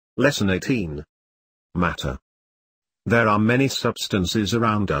Lesson 18. Matter. There are many substances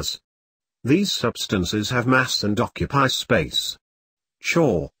around us. These substances have mass and occupy space.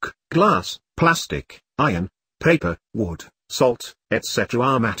 Chalk, glass, plastic, iron, paper, wood, salt, etc.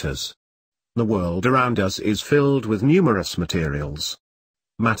 are matters. The world around us is filled with numerous materials.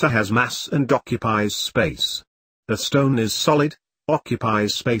 Matter has mass and occupies space. A stone is solid,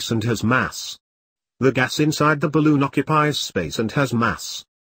 occupies space and has mass. The gas inside the balloon occupies space and has mass.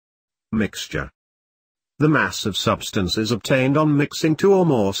 Mixture. The mass of substances obtained on mixing two or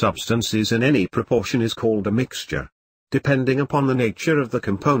more substances in any proportion is called a mixture. Depending upon the nature of the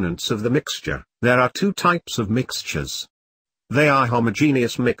components of the mixture, there are two types of mixtures. They are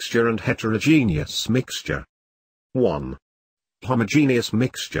homogeneous mixture and heterogeneous mixture. 1. Homogeneous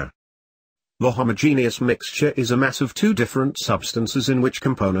mixture. The homogeneous mixture is a mass of two different substances in which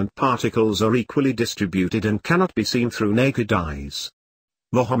component particles are equally distributed and cannot be seen through naked eyes.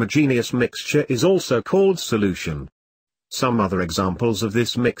 The homogeneous mixture is also called solution. Some other examples of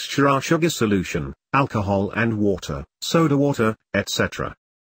this mixture are sugar solution, alcohol and water, soda water, etc.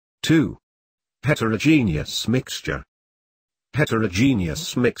 2. Heterogeneous mixture.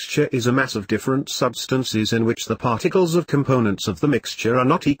 Heterogeneous mixture is a mass of different substances in which the particles of components of the mixture are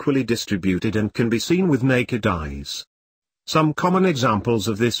not equally distributed and can be seen with naked eyes. Some common examples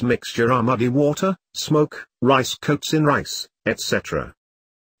of this mixture are muddy water, smoke, rice coats in rice, etc.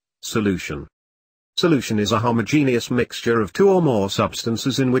 Solution. Solution is a homogeneous mixture of two or more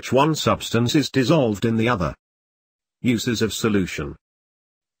substances in which one substance is dissolved in the other. Uses of solution.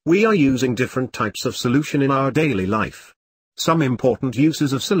 We are using different types of solution in our daily life. Some important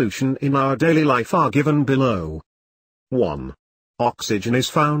uses of solution in our daily life are given below. 1. Oxygen is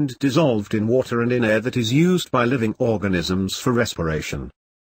found dissolved in water and in air that is used by living organisms for respiration.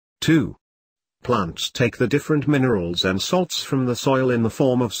 2. Plants take the different minerals and salts from the soil in the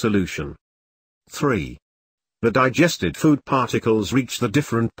form of solution. 3. The digested food particles reach the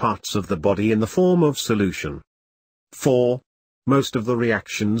different parts of the body in the form of solution. 4. Most of the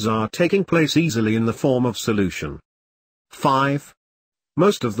reactions are taking place easily in the form of solution. 5.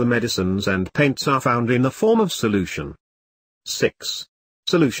 Most of the medicines and paints are found in the form of solution. 6.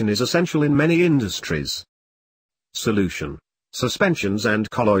 Solution is essential in many industries. Solution, suspensions and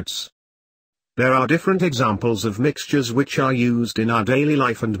colloids. There are different examples of mixtures which are used in our daily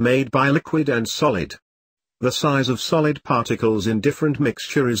life and made by liquid and solid. The size of solid particles in different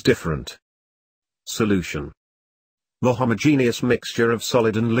mixture is different. Solution. The homogeneous mixture of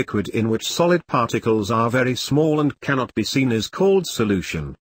solid and liquid in which solid particles are very small and cannot be seen is called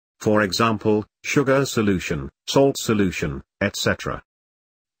solution. For example, sugar solution, salt solution, etc.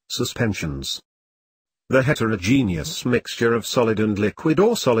 Suspensions. The heterogeneous mixture of solid and liquid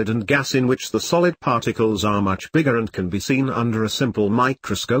or solid and gas in which the solid particles are much bigger and can be seen under a simple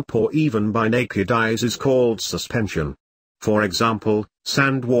microscope or even by naked eyes is called suspension. For example,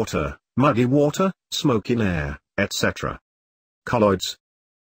 sand water, muddy water, smoke in air, etc. Colloids.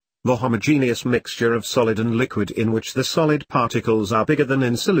 The homogeneous mixture of solid and liquid in which the solid particles are bigger than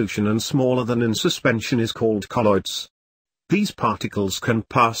in solution and smaller than in suspension is called colloids. These particles can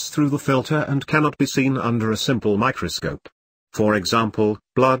pass through the filter and cannot be seen under a simple microscope. For example,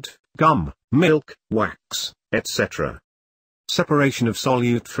 blood, gum, milk, wax, etc. Separation of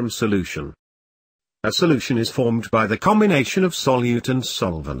solute from solution. A solution is formed by the combination of solute and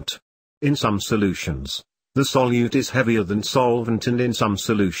solvent. In some solutions, the solute is heavier than solvent, and in some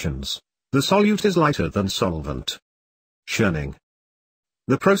solutions, the solute is lighter than solvent. Churning.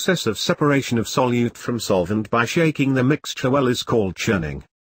 The process of separation of solute from solvent by shaking the mixture well is called churning.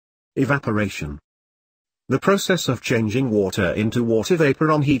 Evaporation. The process of changing water into water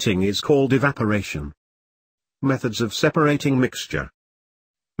vapor on heating is called evaporation. Methods of separating mixture.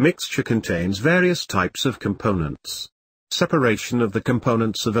 Mixture contains various types of components. Separation of the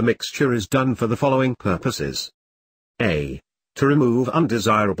components of a mixture is done for the following purposes. A. To remove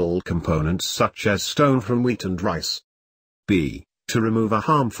undesirable components such as stone from wheat and rice. B. To remove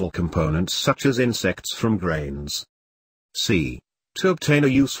harmful components such as insects from grains. C. To obtain a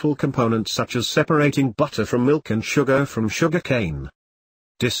useful component such as separating butter from milk and sugar from sugar cane.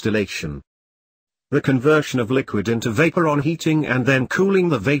 Distillation. The conversion of liquid into vapor on heating and then cooling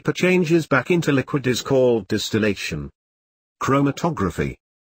the vapor changes back into liquid is called distillation. Chromatography.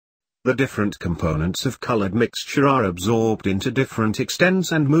 The different components of colored mixture are absorbed into different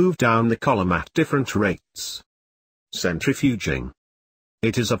extents and moved down the column at different rates. Centrifuging.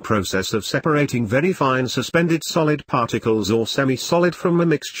 It is a process of separating very fine suspended solid particles or semi-solid from a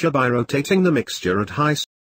mixture by rotating the mixture at high